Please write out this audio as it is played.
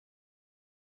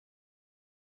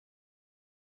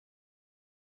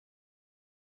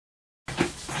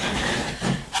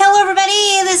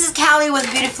Callie with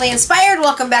Beautifully Inspired.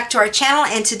 Welcome back to our channel,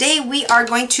 and today we are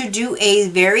going to do a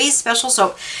very special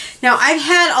soap. Now, I've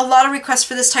had a lot of requests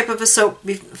for this type of a soap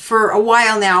for a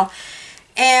while now,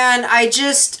 and I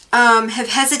just have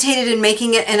hesitated in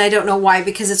making it, and I don't know why,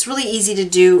 because it's really easy to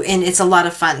do and it's a lot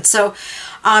of fun. So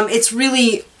it's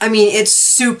really, I mean, it's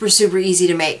super easy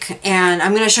to make, and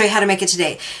I'm going to show you how to make it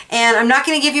today. And I'm not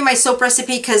going to give you my soap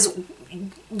recipe because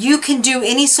you can do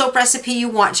any soap recipe you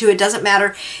want to. It doesn't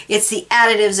matter. It's the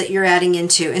additives that you're adding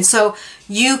into. And so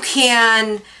you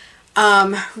can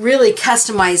really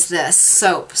customize this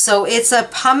soap. So it's a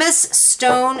pumice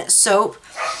stone soap.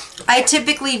 I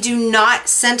typically do not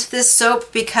scent this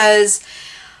soap because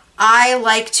I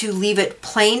like to leave it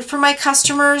plain for my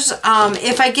customers.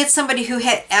 If I get somebody who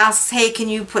asks, hey, can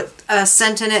you put a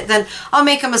scent in it, then I'll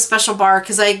make them a special bar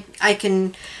because I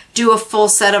can do a full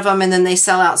set of them and then they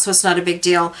sell out, so it's not a big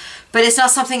deal. But it's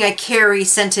not something I carry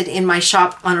scented in my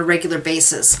shop on a regular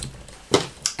basis.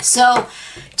 So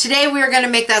today we are going to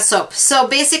make that soap. So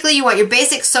basically you want your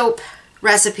basic soap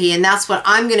recipe, and that's what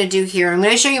I'm going to do here. I'm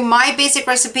going to show you my basic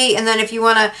recipe, and then if you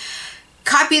want to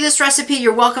copy this recipe,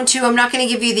 you're welcome to. I'm not going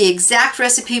to give you the exact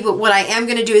recipe, but what I am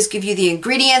going to do is give you the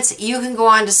ingredients. You can go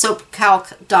on to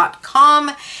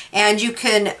soapcalc.com and you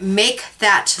can make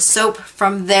that soap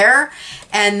from there,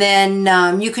 and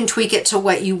then you can tweak it to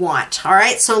what you want. All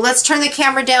right, so let's turn the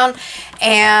camera down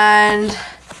and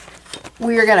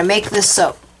we are going to make this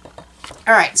soap.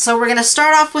 All right, so we're going to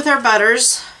start off with our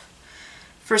butters.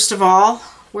 First of all,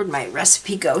 where'd my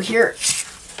recipe go here?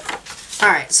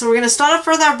 Alright, so we're going to start off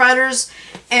with our butters,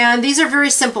 and these are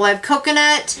very simple. I have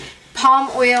coconut,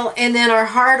 palm oil, and then our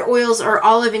hard oils are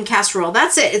olive and castor oil.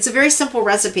 That's it. It's a very simple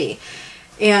recipe.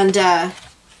 And I'll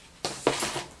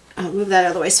move that out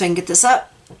of the way so I can get this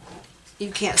up.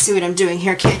 You can't see what I'm doing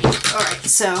here, can you? Alright,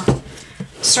 so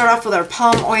start off with our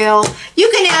palm oil. You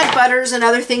can add butters and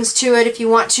other things to it if you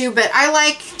want to, but I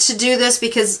like to do this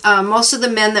because most of the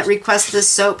men that request this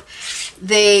soap,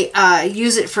 they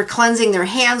use it for cleansing their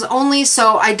hands only,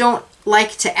 so I don't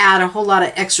like to add a whole lot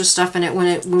of extra stuff in it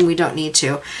when we don't need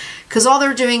to, because all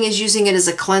they're doing is using it as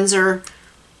a cleanser,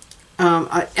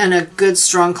 and a good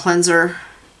strong cleanser.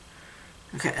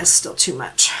 Okay, that's still too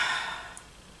much.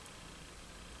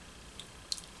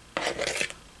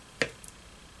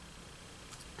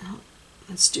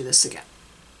 Let's do this again.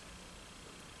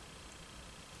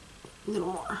 A little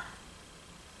more.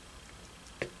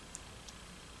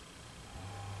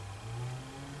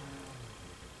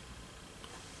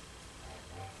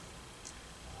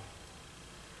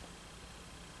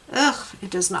 Ugh, it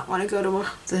does not want to go to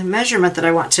the measurement that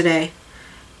I want today.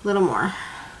 A little more.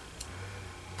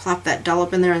 Plop that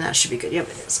dollop in there and that should be good. Yep,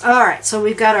 it is. Alright, so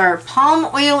we've got our palm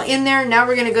oil in there. Now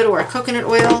we're going to go to our coconut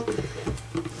oil.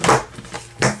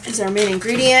 Is our main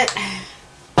ingredient.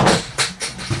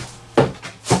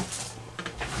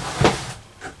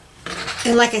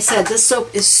 And like I said, this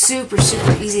soap is super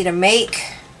easy to make.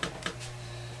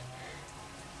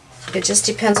 It just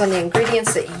depends on the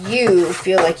ingredients that you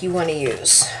feel like you want to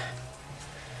use.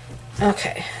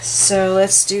 Okay, so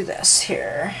let's do this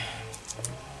here.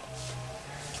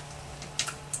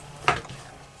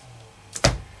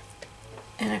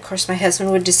 And of course my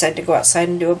husband would decide to go outside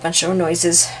and do a bunch of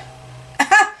noises.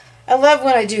 I love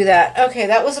when I do that. Okay,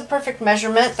 that was a perfect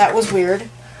measurement. That was weird.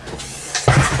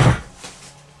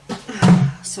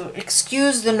 So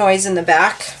excuse the noise in the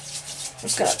back. I'm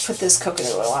just going to put this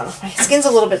coconut oil on. My skin's a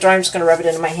little bit dry. I'm just going to rub it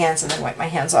into my hands and then wipe my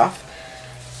hands off.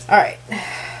 Alright.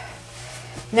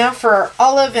 Now for our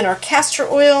olive and our castor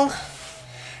oil.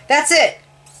 That's it.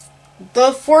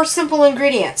 The 4 simple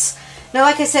ingredients. Now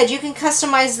like I said, you can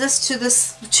customize this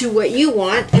to what you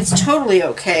want. It's totally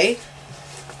okay.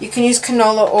 You can use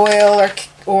canola oil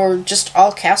or just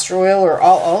all castor oil or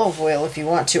all olive oil if you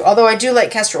want to. Although I do like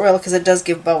castor oil because it does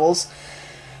give bubbles.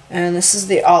 And this is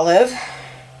the olive.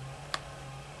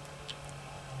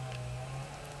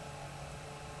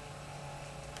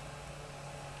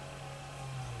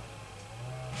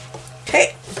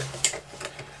 Okay.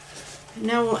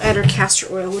 Now we'll add our castor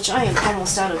oil, which I am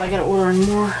almost out of. I gotta order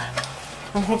more.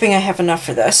 I'm hoping I have enough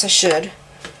for this. I should.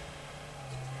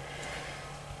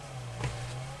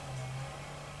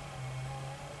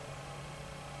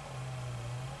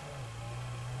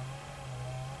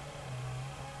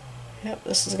 Yep,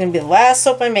 this is going to be the last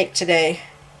soap I make today.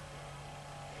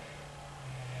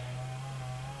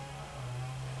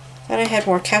 Thought I had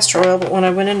more castor oil, but when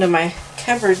I went into my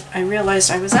cupboard, I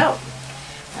realized I was out.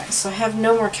 Alright, so I have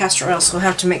no more castor oil, so we'll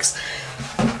have to mix.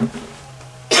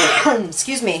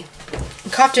 Excuse me. I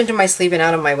coughed into my sleeve and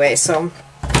out of my way, so.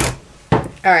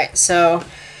 Alright, so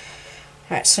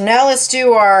now let's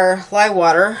do our lye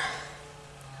water.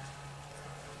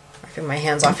 wiping my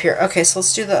hands off here. Okay, so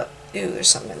let's do the, ooh, there's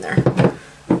something in there.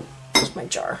 There's my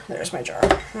jar. There's my jar.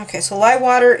 Okay, so lye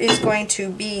water is going to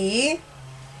be,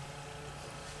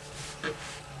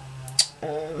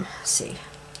 let's see.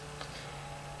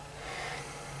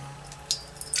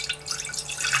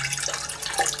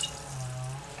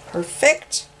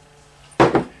 Perfect.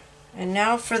 And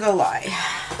now for the lye.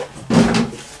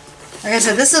 Like I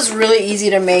said, this is really easy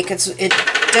to make. It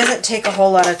doesn't take a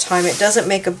whole lot of time. It doesn't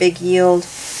make a big yield.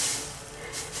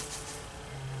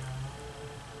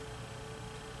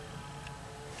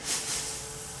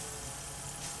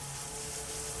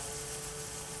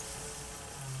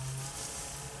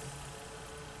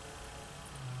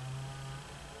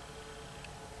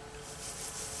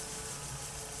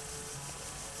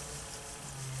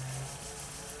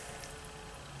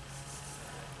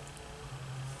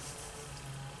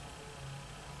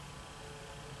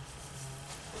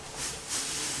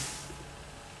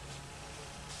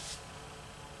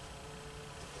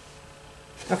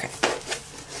 Okay, back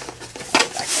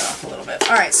that off a little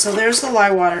bit. All right, so there's the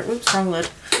lye water. Oops, wrong lid.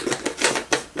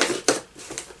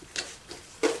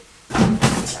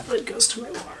 That lid goes to my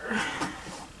water.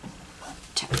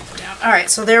 Tap it down. All right,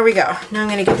 so there we go. Now I'm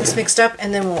going to get this mixed up,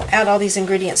 and then we'll add all these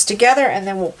ingredients together, and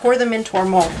then we'll pour them into our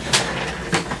mold.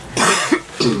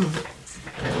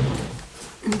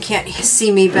 You can't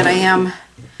see me, but I am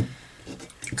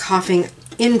coughing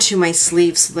into my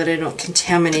sleeve so that I don't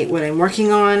contaminate what I'm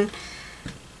working on.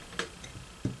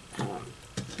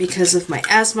 Because of my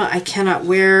asthma, I cannot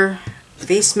wear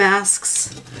face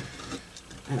masks,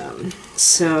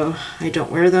 so I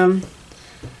don't wear them.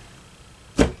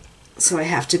 So I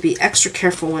have to be extra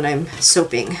careful when I'm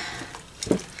soaping,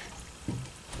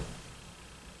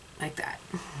 like that.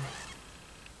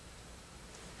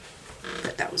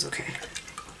 But that was okay.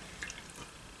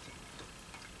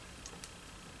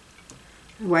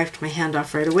 I wiped my hand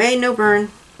off right away, no burn.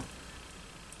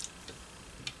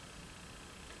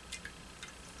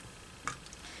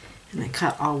 And I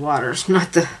cut all waters,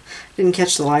 not the, didn't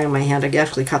catch the lye on my hand, I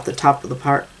actually cut the top of the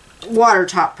part, water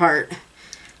top part.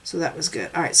 So that was good.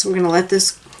 All right, so we're going to let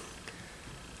this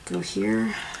go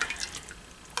here.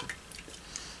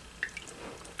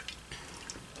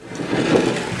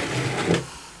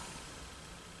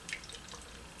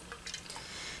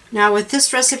 Now with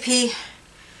this recipe,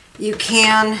 you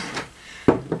can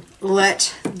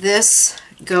let this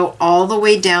go all the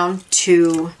way down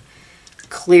to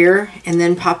clear and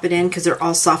then pop it in because they're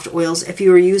all soft oils. If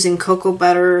you are using cocoa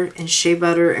butter and shea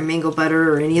butter and mango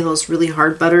butter or any of those really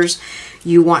hard butters,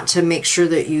 you want to make sure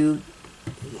that you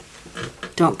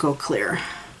don't go clear.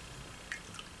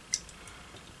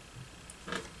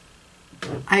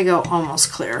 I go almost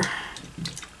clear.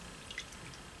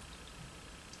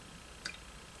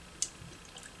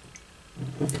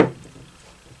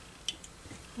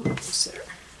 Oops, there.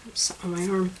 Oops, on my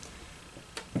arm.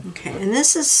 Okay, and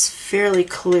this is fairly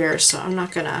clear, so I'm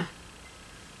not gonna...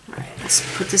 Alright,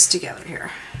 let's put this together here.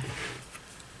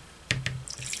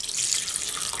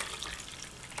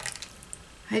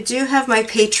 I do have my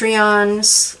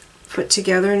Patreons put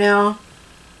together now.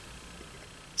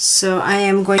 So I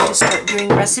am going to start doing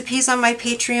recipes on my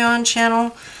Patreon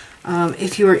channel.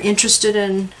 If you are interested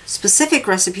in specific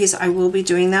recipes, I will be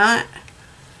doing that.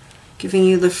 Giving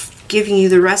you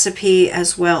the recipe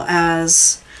as well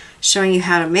as showing you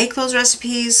how to make those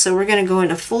recipes. So we're going to go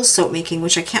into full soap making,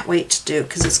 which I can't wait to do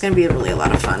because it's going to be really a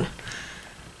lot of fun.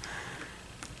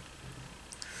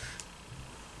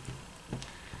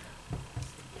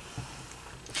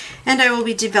 And I will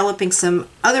be developing some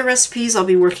other recipes. I'll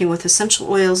be working with essential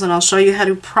oils, and I'll show you how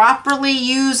to properly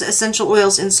use essential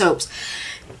oils in soaps.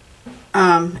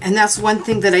 And that's one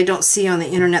thing that I don't see on the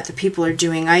internet that people are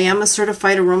doing. I am a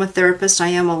certified aromatherapist. I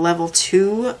am a level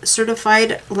 2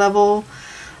 certified level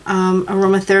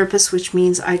aromatherapist, which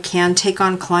means I can take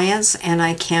on clients and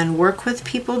I can work with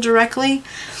people directly,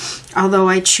 although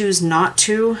I choose not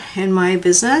to in my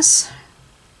business,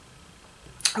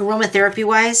 aromatherapy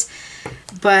wise.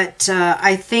 But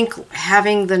I think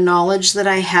having the knowledge that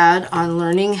I had on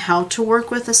learning how to work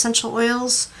with essential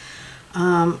oils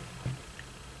and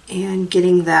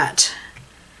getting that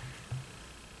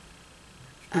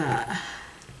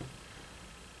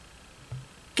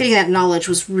knowledge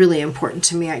was really important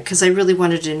to me because I really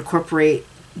wanted to incorporate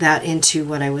that into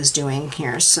what I was doing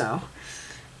here, so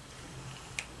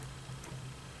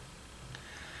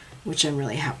which I'm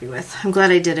really happy with. I'm glad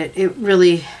I did it. It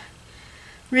really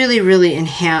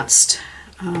enhanced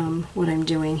what I'm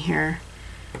doing here.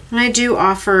 And I do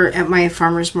offer at my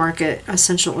farmer's market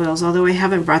essential oils, although I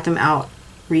haven't brought them out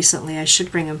recently. I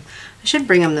should bring them. I should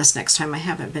bring them this next time. I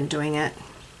haven't been doing it.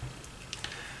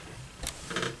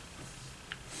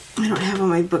 I don't have all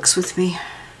my books with me.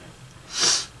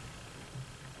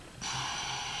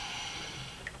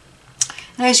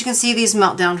 And as you can see, these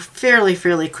melt down fairly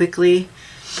quickly.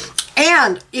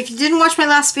 And if you didn't watch my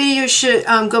last video, you should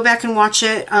go back and watch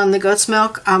it on the goat's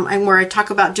milk, and where I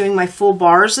talk about doing my full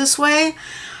bars this way.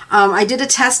 I did a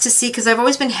test to see, because I've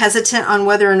always been hesitant on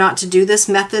whether or not to do this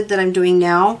method that I'm doing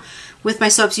now with my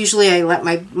soaps. Usually I let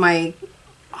my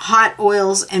hot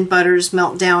oils and butters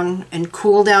melt down and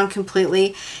cool down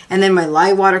completely, and then my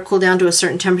lye water cool down to a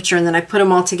certain temperature, and then I put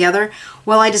them all together.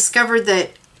 Well, I discovered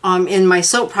that in my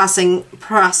soap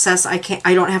process, I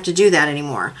don't have to do that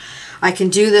anymore. I can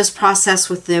do this process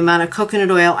with the amount of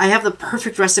coconut oil. I have the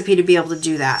perfect recipe to be able to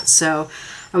do that. So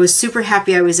I was super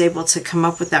happy I was able to come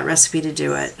up with that recipe to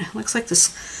do it. It looks like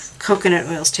this coconut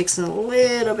oil takes a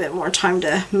little bit more time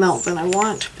to melt than I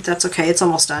want, but that's okay. It's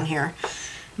almost done here.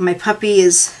 My puppy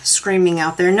is screaming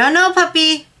out there, "No, no,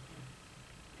 puppy!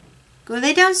 Go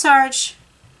lay down, Sarge."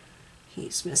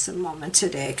 He's missing Mama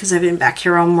today because I've been back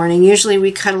here all morning. Usually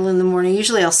we cuddle in the morning.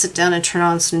 Usually I'll sit down and turn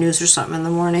on some news or something in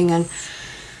the morning.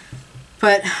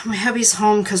 But my hubby's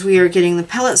home because we are getting the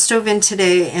pellet stove in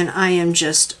today, and I am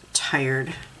just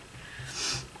tired.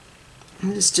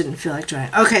 I just didn't feel like doing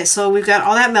it. Okay, so we've got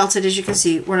all that melted, as you can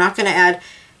see. We're not going to add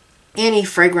any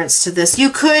fragrance to this.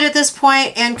 You could at this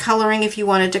point, and coloring if you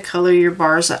wanted to color your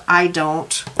bars. I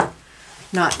don't.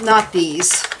 Not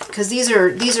these, because these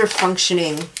are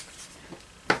functioning.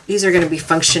 These are going to be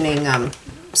functioning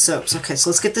soaps. Okay,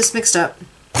 so let's get this mixed up.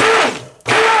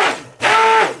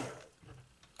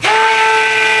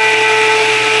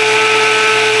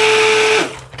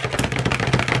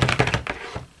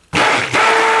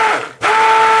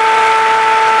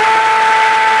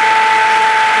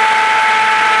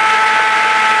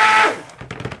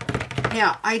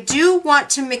 Now, I do want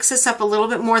to mix this up a little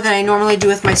bit more than I normally do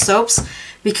with my soaps,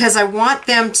 because I want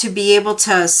them to be able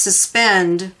to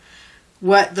suspend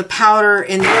what the powder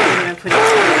in the oil I'm putting in.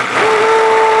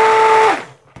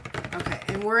 Okay,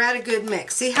 and we're at a good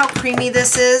mix. See how creamy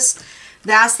this is?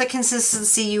 That's the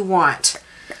consistency you want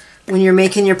when you're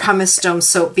making your pumice stone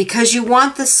soap, because you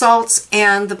want the salts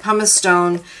and the pumice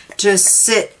stone to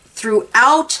sit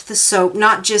throughout the soap,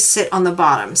 not just sit on the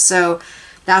bottom. So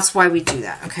that's why we do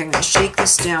that. Okay, I'm going to shake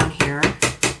this down here.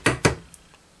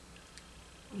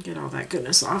 Get all that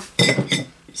goodness off.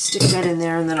 Stick that in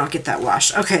there, and then I'll get that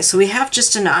washed. Okay, so we have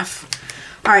just enough.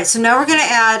 All right, so now we're going to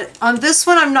add, on this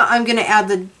one I'm going to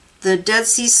add the Dead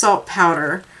Sea salt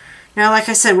powder. Now, like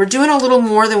I said, we're doing a little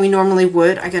more than we normally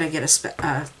would. I got to get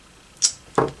a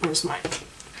where's mine?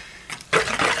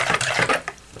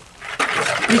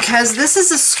 Because this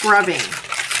is a scrubbing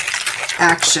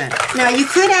action. Now, you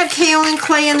could add kaolin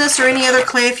clay in this, or any other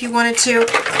clay if you wanted to.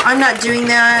 I'm not doing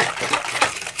that.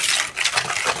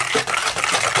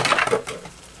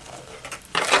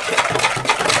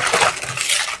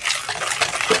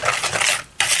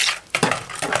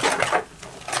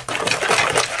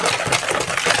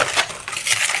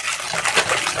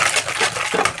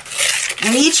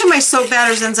 And each of my soap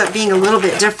batters ends up being a little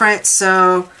bit different,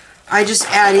 so I just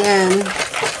add in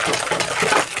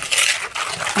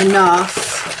enough.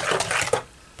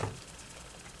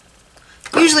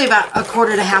 Usually about a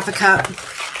quarter to half a cup.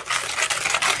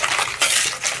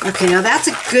 Okay, now that's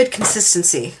a good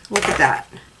consistency. Look at that.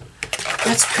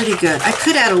 That's pretty good. I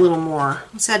could add a little more.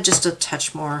 Let's add just a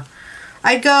touch more.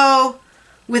 I'd go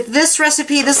with this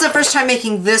recipe. This is the first time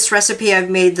making this recipe. I've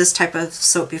made this type of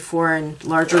soap before in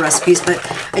larger recipes, but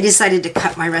I decided to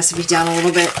cut my recipe down a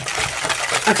little bit.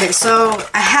 Okay, so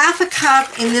a half a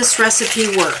cup in this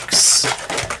recipe works.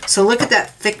 So look at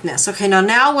that thickness. Okay,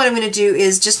 now what I'm going to do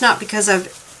is, just not because I'm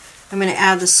going to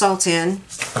add the salt in.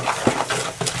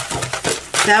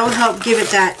 That will help give it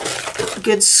that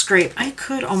good scrape. I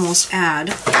could almost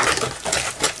add,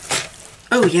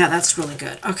 oh yeah, that's really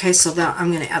good. Okay, so now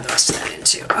I'm going to add the rest of that in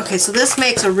too. Okay, so this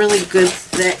makes a really good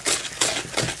thick,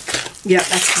 yep,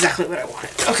 that's exactly what I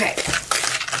wanted. Okay.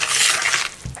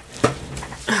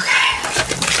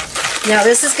 Okay. Now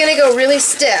this is going to go really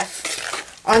stiff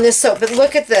on this soap, but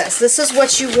look at this. This is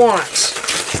what you want.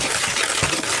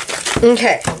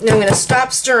 Okay, now I'm going to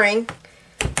stop stirring.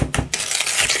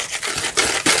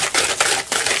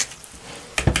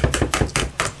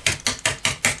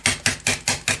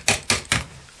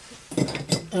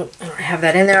 Oh, I don't have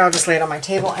that in there. I'll just lay it on my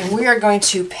table, and we are going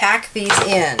to pack these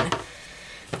in,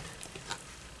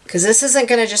 because this isn't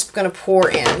just going to pour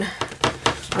in.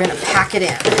 We're going to pack it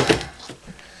in.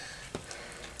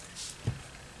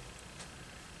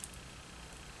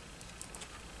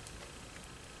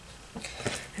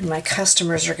 And my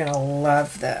customers are going to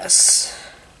love this.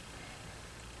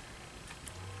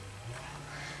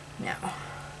 Now,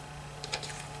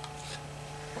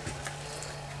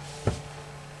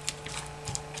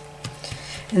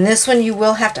 And this one you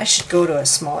will have to, I should go to a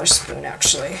smaller spoon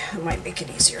actually. It might make it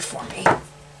easier for me.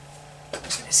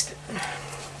 Where's my spoon?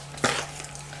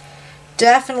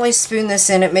 Definitely spoon this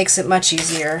in, it makes it much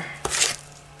easier.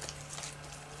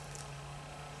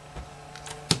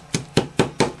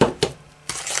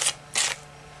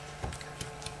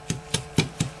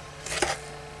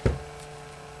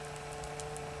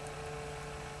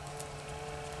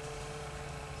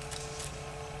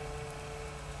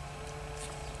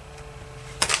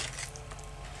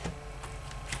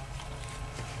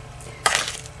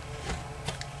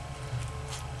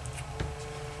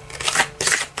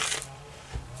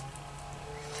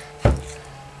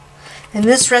 And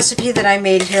this recipe that I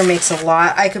made here makes a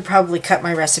lot. I could probably cut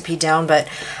my recipe down, but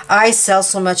I sell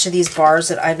so much of these bars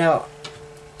that I know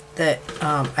that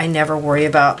I never worry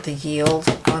about the yield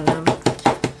on them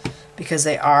because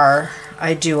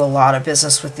I do a lot of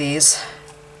business with these.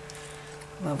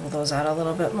 Level those out a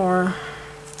little bit more.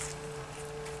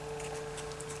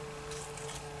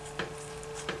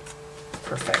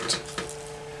 Perfect.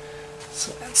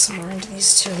 So add some more into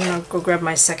these two, and then I'll go grab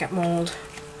my second mold.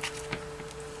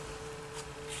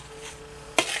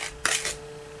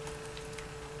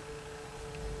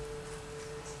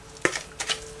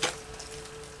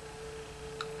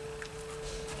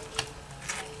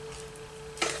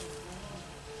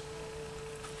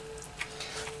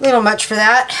 A little much for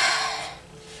that.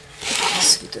 Let's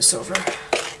scoot this over.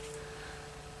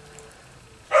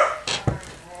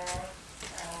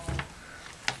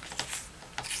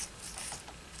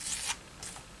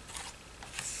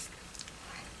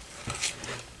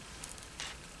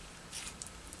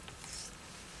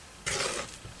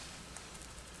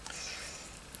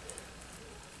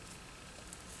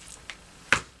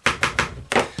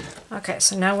 Okay,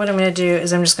 so now what I'm going to do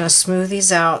is I'm just going to smooth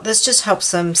these out. This just helps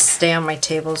them stay on my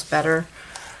tables better.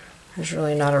 There's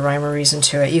really not a rhyme or reason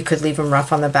to it. You could leave them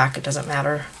rough on the back, it doesn't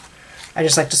matter. I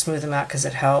just like to smooth them out because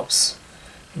it helps.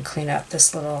 And clean up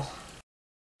this little,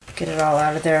 get it all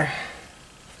out of there.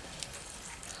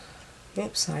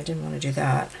 Oops, I didn't want to do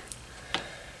that.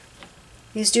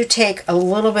 These do take a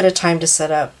little bit of time to set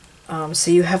up,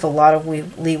 so you have a lot of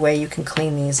leeway. You can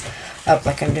clean these up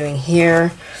like I'm doing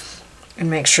here. And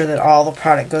make sure that all the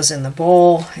product goes in the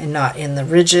bowl and not in the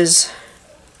ridges.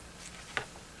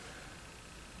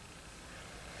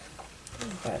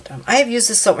 But I have used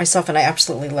this soap myself and I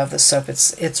absolutely love this soap.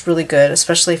 It's really good,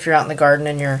 especially if you're out in the garden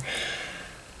and you're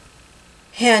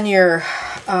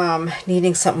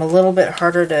needing something a little bit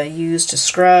harder to use to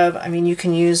scrub. I mean, you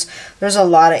can use, there's a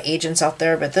lot of agents out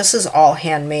there, but this is all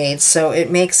handmade, so it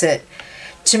makes it,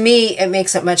 to me, it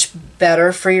makes it much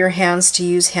better for your hands to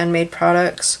use handmade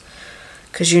products,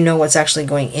 because you know what's actually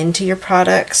going into your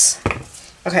products.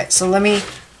 Okay, so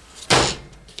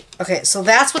so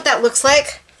that's what that looks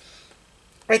like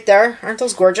right there. Aren't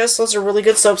those gorgeous? Those are really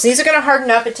good soaps. These are going to harden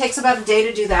up. It takes about a day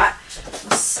to do that.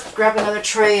 Let's grab another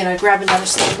tray and I grab another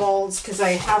set of molds because I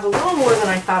have a little more than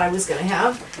I thought I was going to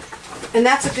have. And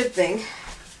that's a good thing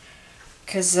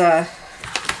because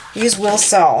these will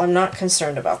sell. I'm not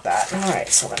concerned about that. All right,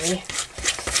 so let me...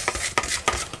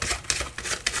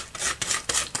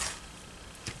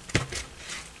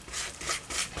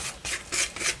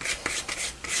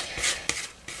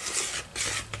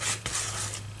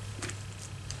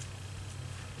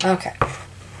 Okay,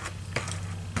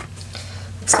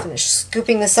 let's finish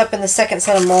scooping this up in the second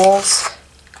set of molds.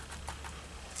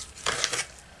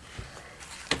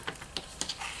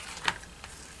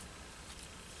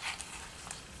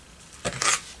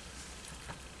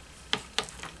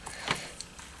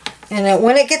 And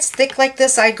when it gets thick like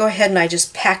this, I go ahead and I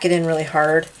just pack it in really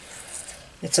hard.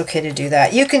 It's okay to do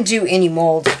that. You can do any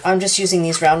mold. I'm just using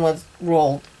these round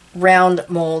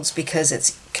molds because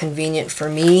it's convenient for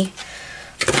me.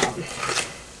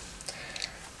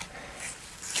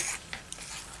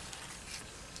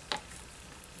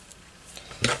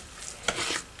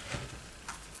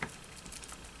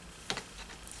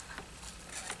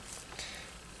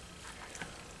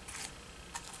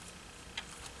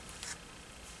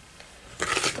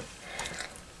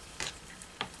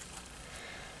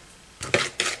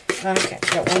 Okay,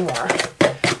 got one more.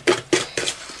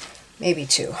 Maybe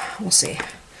two. We'll see.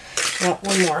 Got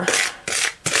one more.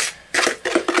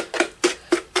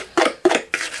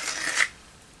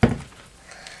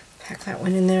 Pack that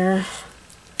one in there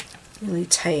really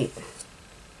tight.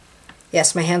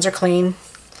 Yes, my hands are clean.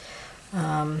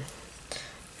 And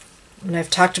I've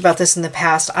talked about this in the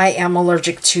past. I am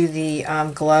allergic to the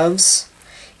gloves,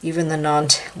 even the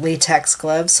non-latex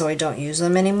gloves, so I don't use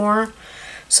them anymore.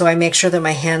 So I make sure that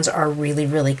my hands are really,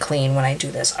 really clean when I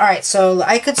do this. Alright, so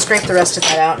I could scrape the rest of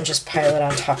that out and just pile it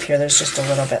on top here. There's just a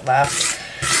little bit left.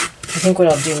 think what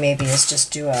I'll do maybe is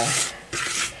just do I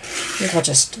think I'll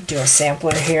just do a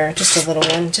sampler here, just a little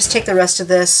one. Just take the rest of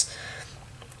this,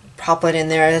 pop it in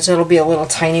there. It'll be a little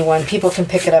tiny one. People can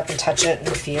pick it up and touch it and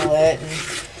feel it.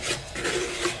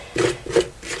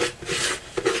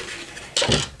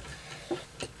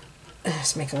 And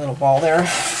just make a little ball there.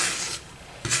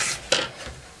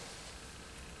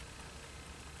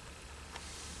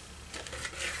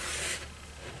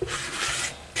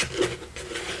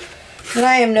 And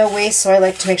I am no waste, so I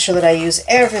like to make sure that I use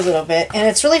every little bit. And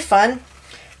it's really fun.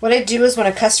 What I do is when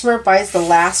a customer buys the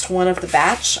last one of the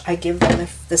batch, I give them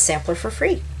the sampler for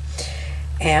free.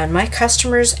 And my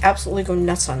customers absolutely go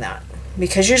nuts on that.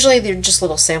 Because usually they're just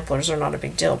little samplers, are not a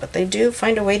big deal, but they do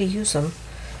find a way to use them.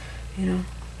 You know,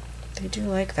 they do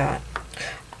like that.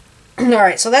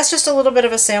 Alright, so that's just a little bit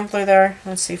of a sampler there.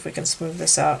 Let's see if we can smooth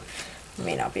this out. I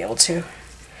may not be able to.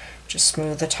 Just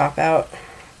smooth the top out.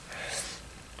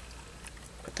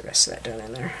 Put the rest of that down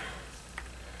in there.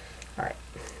 Alright,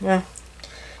 well,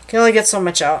 can only get so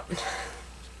much out.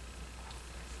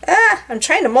 Ah, I'm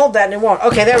trying to mold that and it won't.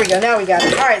 Okay, there we go. Now we got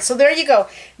it. Alright, so there you go.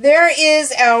 There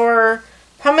is our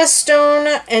pumice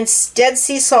stone and Dead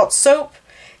Sea Salt soap.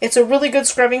 It's a really good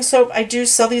scrubbing soap. I do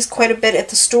sell these quite a bit at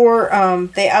the store.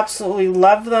 They absolutely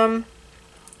love them.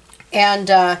 And,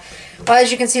 well,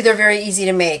 as you can see, they're very easy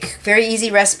to make. Very easy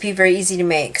recipe, very easy to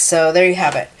make. So there you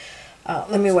have it.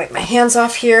 Let me wipe my hands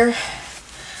off here.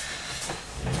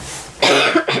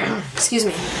 Excuse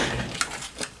me.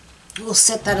 We'll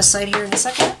set that aside here in a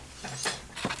second.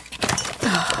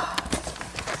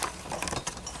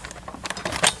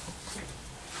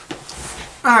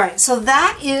 Alright, so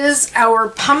that is our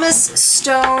pumice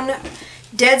stone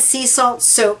Dead Sea Salt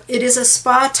soap. It is a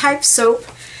spa type soap,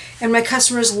 and my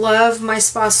customers love my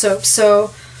spa soap.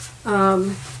 So, put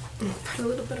a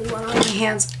little bit of water on my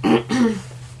hands.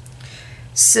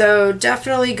 So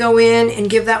definitely go in and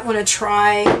give that one a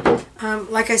try.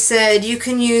 Like I said, you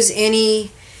can use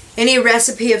any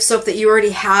recipe of soap that you already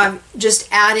have. Just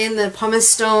add in the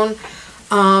pumice stone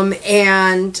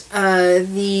and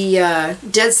the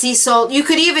Dead Sea Salt. You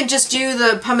could even just do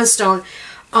the pumice stone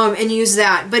and use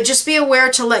that. But just be aware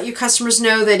to let your customers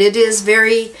know that it is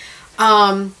very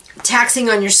taxing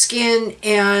on your skin,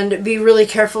 and be really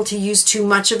careful to use too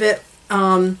much of it.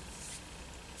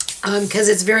 Because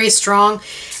it's very strong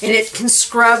and it can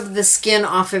scrub the skin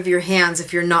off of your hands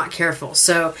if you're not careful.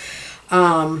 So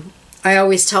I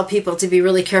always tell people to be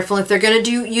really careful. If they're going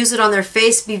to use it on their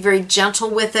face, be very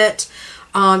gentle with it.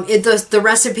 The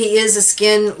recipe is a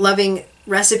skin loving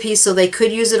recipe, so they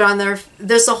could use it on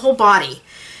there's the whole body,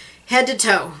 head to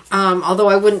toe, although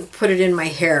I wouldn't put it in my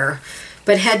hair.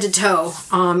 But head to toe,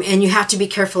 and you have to be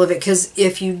careful of it, because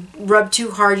if you rub too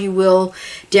hard, you will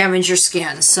damage your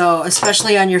skin. So,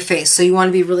 especially on your face. So you want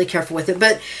to be really careful with it.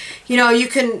 But, you know,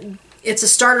 it's a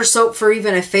starter soap for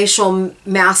even a facial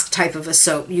mask type of a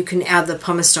soap. You can add the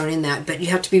pumice stone in that, but you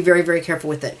have to be very, very careful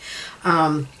with it,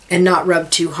 and not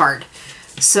rub too hard.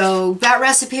 So that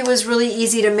recipe was really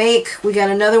easy to make. We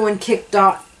got another one ticked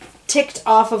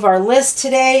off of our list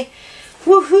today.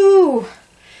 Woohoo!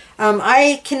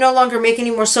 I can no longer make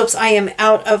any more soaps. I am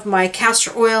out of my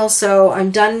castor oil, so I'm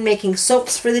done making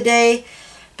soaps for the day.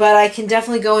 But I can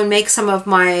definitely go and make some of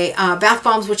my bath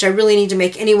bombs, which I really need to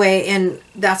make anyway, and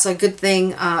that's a good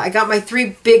thing. I got my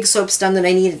 3 big soaps done that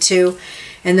I needed to,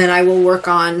 and then I will work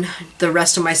on the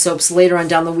rest of my soaps later on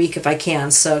down the week if I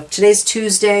can. So today's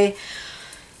Tuesday.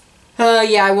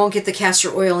 Yeah, I won't get the castor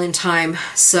oil in time,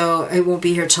 so it won't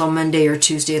be here till Monday or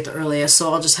Tuesday at the earliest,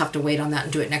 so I'll just have to wait on that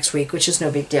and do it next week, which is no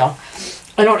big deal.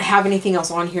 I don't have anything else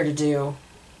on here to do.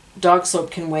 Dog soap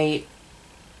can wait.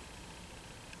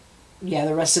 Yeah,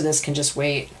 the rest of this can just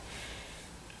wait.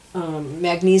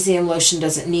 Magnesium lotion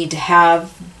doesn't need to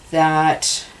have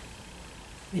that.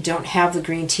 I don't have the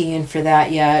green tea in for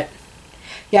that yet.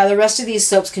 Yeah, the rest of these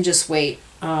soaps can just wait.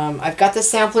 I've got the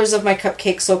samplers of my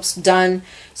cupcake soaps done,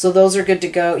 so those are good to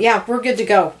go. Yeah, we're good to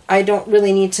go. I don't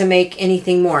really need to make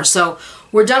anything more. So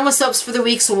we're done with soaps for the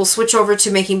week, so we'll switch over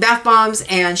to making bath bombs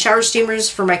and shower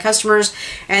steamers for my customers,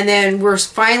 and then we're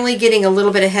finally getting a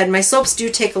little bit ahead. My soaps do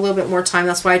take a little bit more time.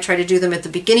 That's why I try to do them at the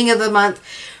beginning of the month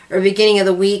or beginning of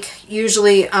the week.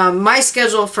 Usually my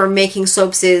schedule for making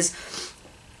soaps is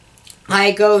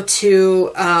I go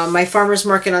to my farmer's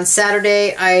market on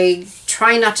Saturday. I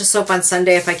try not to soap on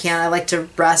Sunday if I can. I like to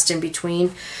rest in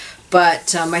between.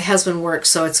 But my husband works,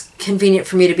 so it's convenient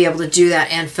for me to be able to do that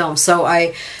and film. So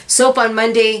I soap on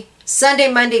Monday,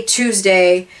 Sunday, Monday,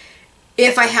 Tuesday.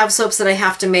 if I have soaps that I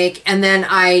have to make. And then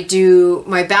I do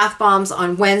my bath bombs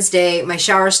on Wednesday, my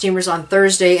shower steamers on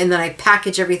Thursday, and then I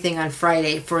package everything on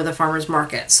Friday for the farmer's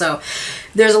market. So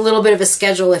there's a little bit of a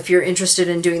schedule if you're interested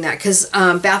in doing that, because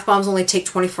bath bombs only take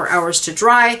 24 hours to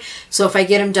dry. So if I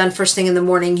get them done first thing in the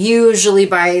morning, usually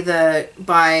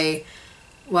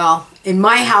well, in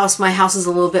my house is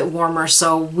a little bit warmer,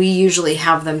 so we usually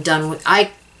have them done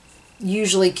I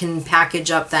usually can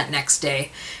package up that next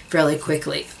day fairly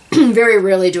quickly. Very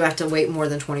rarely do I have to wait more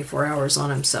than 24 hours on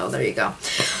them, so there you go.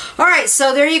 All right,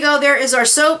 so there you go. There is our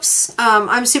soaps.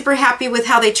 I'm super happy with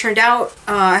how they turned out.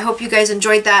 I hope you guys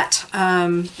enjoyed that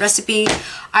recipe.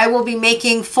 I will be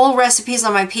making full recipes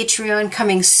on my Patreon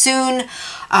coming soon,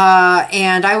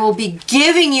 and I will be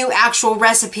giving you actual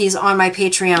recipes on my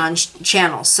Patreon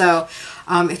channel. So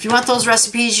if you want those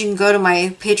recipes, you can go to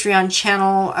my Patreon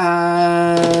channel.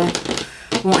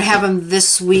 Won't have them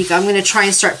this week. I'm going to try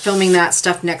and start filming that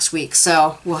stuff next week,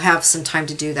 so we'll have some time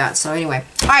to do that. So anyway,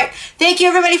 all right, thank you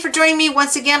everybody for joining me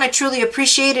once again. I truly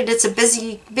appreciate it. It's a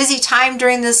busy time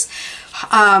during this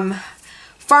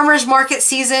farmers market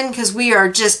season, because we are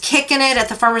just kicking it at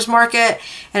the farmers market,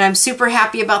 and I'm super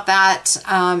happy about that.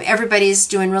 Everybody's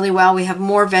doing really well. We have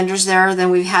more vendors there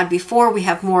than we've had before. We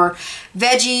have more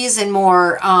veggies and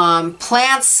more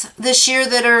plants this year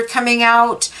that are coming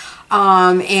out.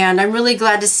 And I'm really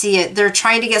glad to see it. They're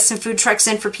trying to get some food trucks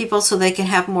in for people so they can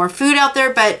have more food out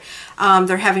there, but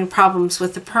they're having problems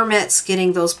with the permits,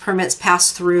 getting those permits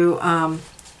passed through the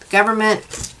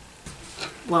government.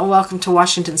 Well, welcome to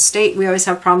Washington State. We always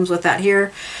have problems with that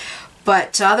here.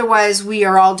 But otherwise, we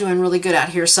are all doing really good out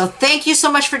here. So thank you so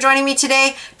much for joining me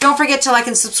today. Don't forget to like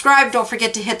and subscribe. Don't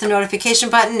forget to hit the notification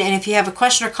button. And if you have a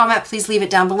question or comment, please leave it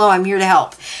down below. I'm here to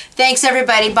help. Thanks,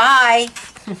 everybody. Bye.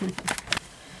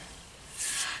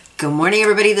 Good morning,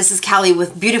 everybody. This is Callie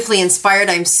with Beautifully Inspired.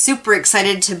 I'm super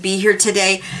excited to be here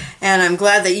today, and I'm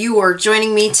glad that you are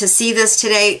joining me to see this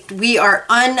today. We are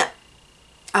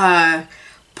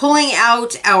pulling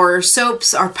out our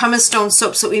soaps, our pumice stone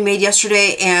soaps that we made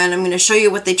yesterday, and I'm going to show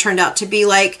you what they turned out to be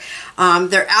like.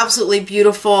 They're absolutely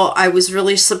beautiful. I was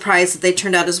really surprised that they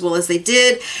turned out as well as they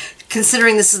did,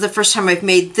 considering this is the first time I've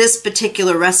made this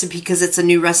particular recipe, because it's a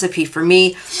new recipe for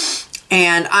me.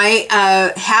 And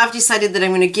I have decided that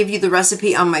I'm going to give you the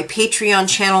recipe on my Patreon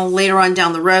channel later on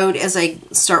down the road as I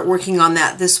start working on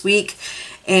that this week.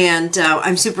 And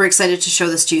I'm super excited to show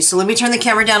this to you. So let me turn the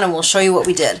camera down and we'll show you what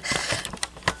we did.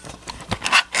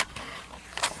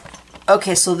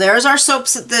 Okay, so there's our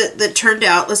soaps that turned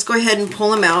out. Let's go ahead and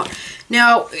pull them out.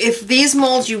 Now, if these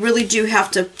molds, you really do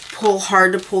have to pull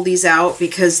hard to pull these out,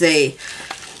 because they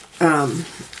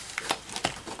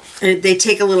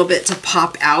take a little bit to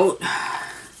pop out,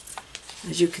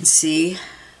 as you can see.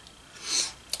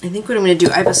 I think what I'm going to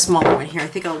do, I have a smaller one here. I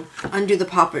think I'll undo the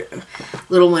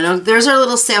little one. There's our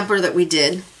little sampler that we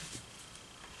did.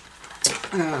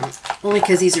 Only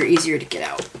because these are easier to get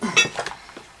out.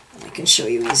 I can show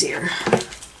you easier.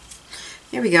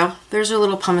 There we go. There's our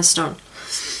little pumice stone.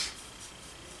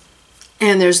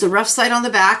 And there's the rough side on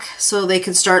the back, so they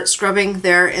can start scrubbing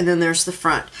there, and then there's the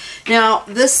front. Now,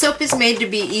 this soap is made to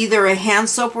be either a hand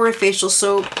soap or a facial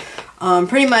soap.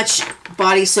 Pretty much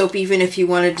body soap, even if you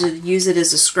wanted to use it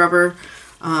as a scrubber.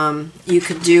 You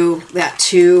could do that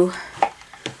too.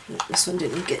 This one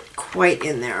didn't get quite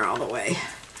in there all the way.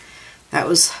 That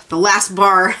was the last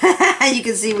bar. You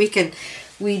can see we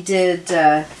did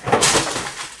a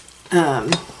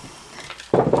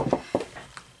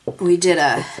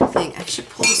thing. I should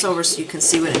pull this over so you can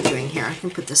see what I'm doing here. I can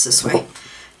put this way.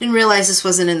 Didn't realize this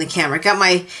wasn't in the camera. Got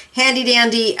my handy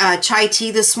dandy chai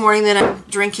tea this morning that I'm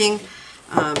drinking.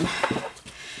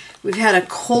 We've had a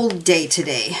cold day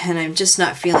today, and I'm just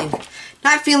not feeling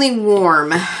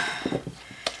warm.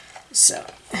 So,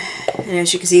 and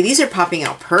as you can see, these are popping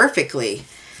out perfectly.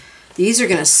 These are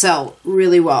going to sell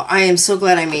really well. I am so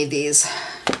glad I made these.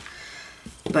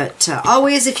 But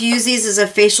always, if you use these as a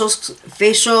facial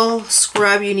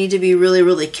scrub, you need to be really,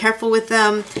 really careful with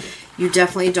them. You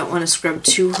definitely don't want to scrub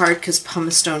too hard, because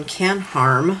pumice stone can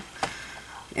harm,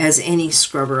 as any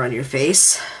scrubber on your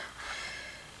face.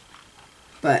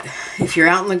 But if you're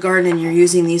out in the garden and you're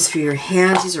using these for your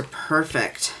hands, these are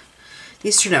perfect.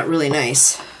 These turned out really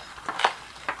nice.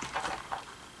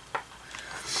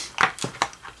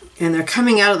 And they're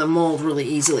coming out of the mold really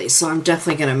easily, so I'm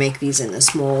definitely going to make these in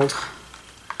this mold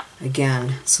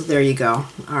again. So there you go.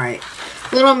 All right.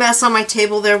 Little mess on my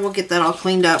table there. We'll get that all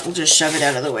cleaned up. We'll just shove it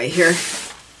out of the way here.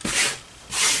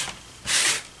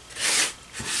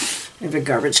 I have a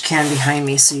garbage can behind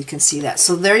me so you can see that.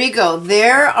 So there you go.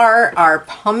 There are our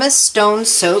pumice stone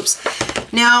soaps.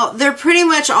 Now, they're pretty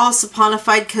much all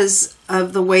saponified, because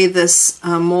of the way this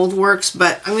mold works,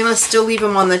 but I'm gonna still leave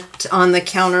them on the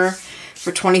counter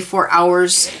for 24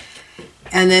 hours,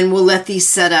 and then we'll let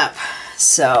these set up.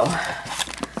 So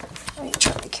let me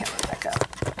turn the camera back up.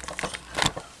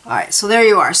 All right, so there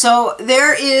you are. So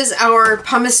there is our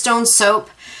pumice stone soap.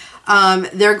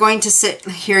 They're going to sit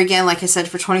here again, like I said,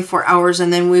 for 24 hours,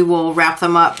 and then we will wrap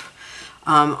them up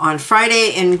on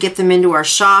Friday and get them into our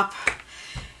shop.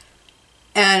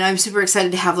 And I'm super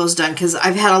excited to have those done because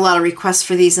I've had a lot of requests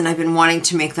for these and I've been wanting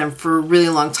to make them for a really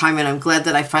long time, and I'm glad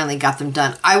that I finally got them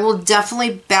done. I will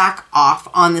definitely back off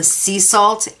on the sea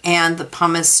salt and the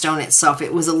pumice stone itself.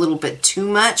 It was a little bit too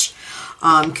much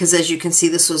because as you can see,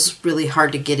 this was really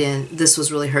hard to get in. This was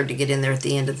really hard to get in there at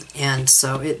the end,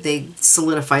 so they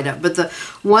solidified up. But the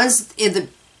ones in the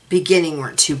beginning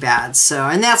weren't too bad. So,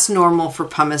 and that's normal for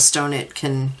pumice stone.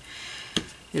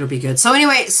 It'll be good. So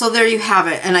anyway, so there you have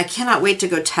it, and I cannot wait to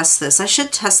go test this. I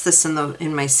should test this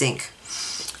in my sink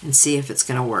and see if it's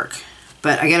gonna work.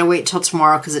 But I gotta wait till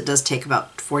tomorrow because it does take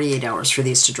about 48 hours for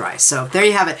these to dry. So there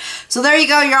you have it. So there you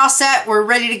go, you're all set, we're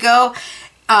ready to go.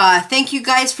 Thank you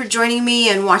guys for joining me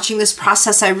and watching this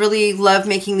process. I really love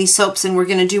making these soaps, and we're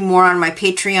gonna do more on my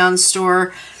Patreon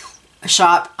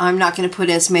shop. I'm not gonna put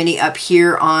as many up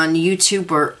here on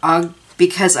YouTube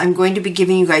because I'm going to be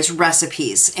giving you guys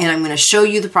recipes, and I'm going to show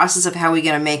you the process of how we're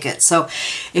going to make it. So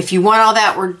if you want all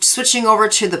that, we're switching over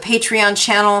to the Patreon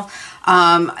channel.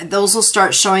 Those will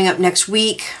start showing up next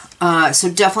week. So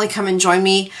definitely come and join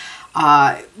me.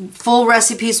 Full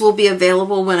recipes will be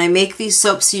available when I make these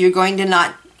soaps. So you're going to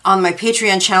not, on my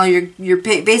Patreon channel, you're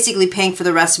basically paying for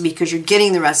the recipe because you're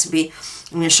getting the recipe.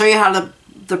 I'm going to show you how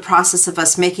the process of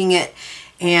us making it,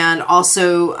 and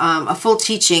also a full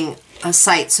teaching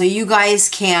site, so you guys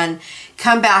can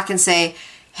come back and say,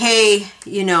 hey,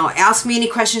 you know, ask me any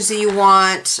questions that you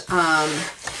want.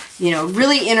 You know,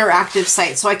 really interactive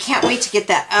site. So I can't wait to get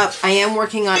that up. I am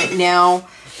working on it now.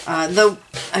 Though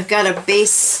I've got a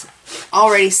base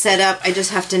already set up, I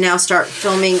just have to now start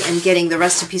filming and getting the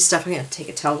recipe stuff. I'm going to take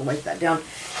a towel to wipe that down.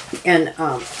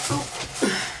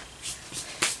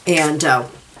 And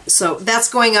so that's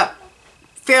going up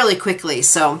fairly quickly.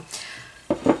 So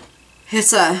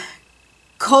it's a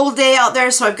cold day out there,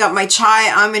 so I've got my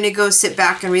chai. I'm going to go sit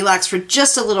back and relax for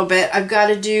just a little bit. I've got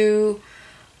to do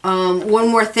one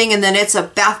more thing, and then it's a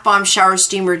bath bomb shower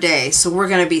steamer day. So we're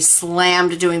going to be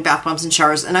slammed doing bath bombs and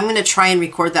showers, and I'm going to try and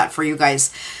record that for you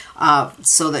guys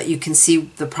so that you can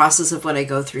see the process of what I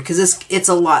go through, because it's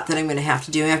a lot that I'm going to have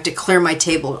to do. I have to clear my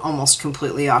table almost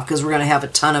completely off because we're going to have a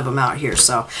ton of them out here.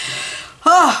 So,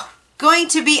 going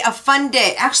to be a fun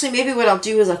day. Actually, maybe what I'll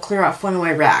do is I'll clear off one of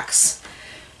my racks.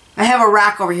 I have a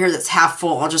rack over here that's half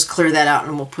full. I'll just clear that out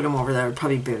and we'll put them over there. It'll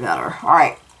probably be better. All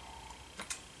right.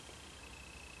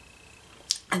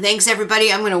 Thanks,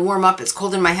 everybody. I'm going to warm up. It's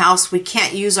cold in my house. We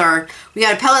can't use we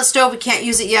got a pellet stove. We can't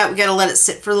use it yet. We got to let it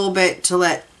sit for a little bit to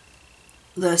let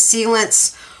the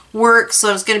sealants work.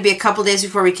 So it's going to be a couple days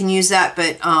before we can use that.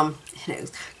 But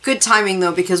good timing,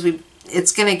 though, because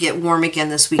it's going to get warm again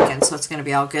this weekend. So it's going to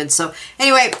be all good. So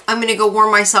anyway, I'm going to go warm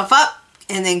myself up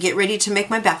and then get ready to make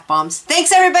my bath bombs.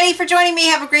 Thanks, everybody, for joining me.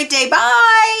 Have a great day.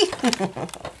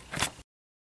 Bye!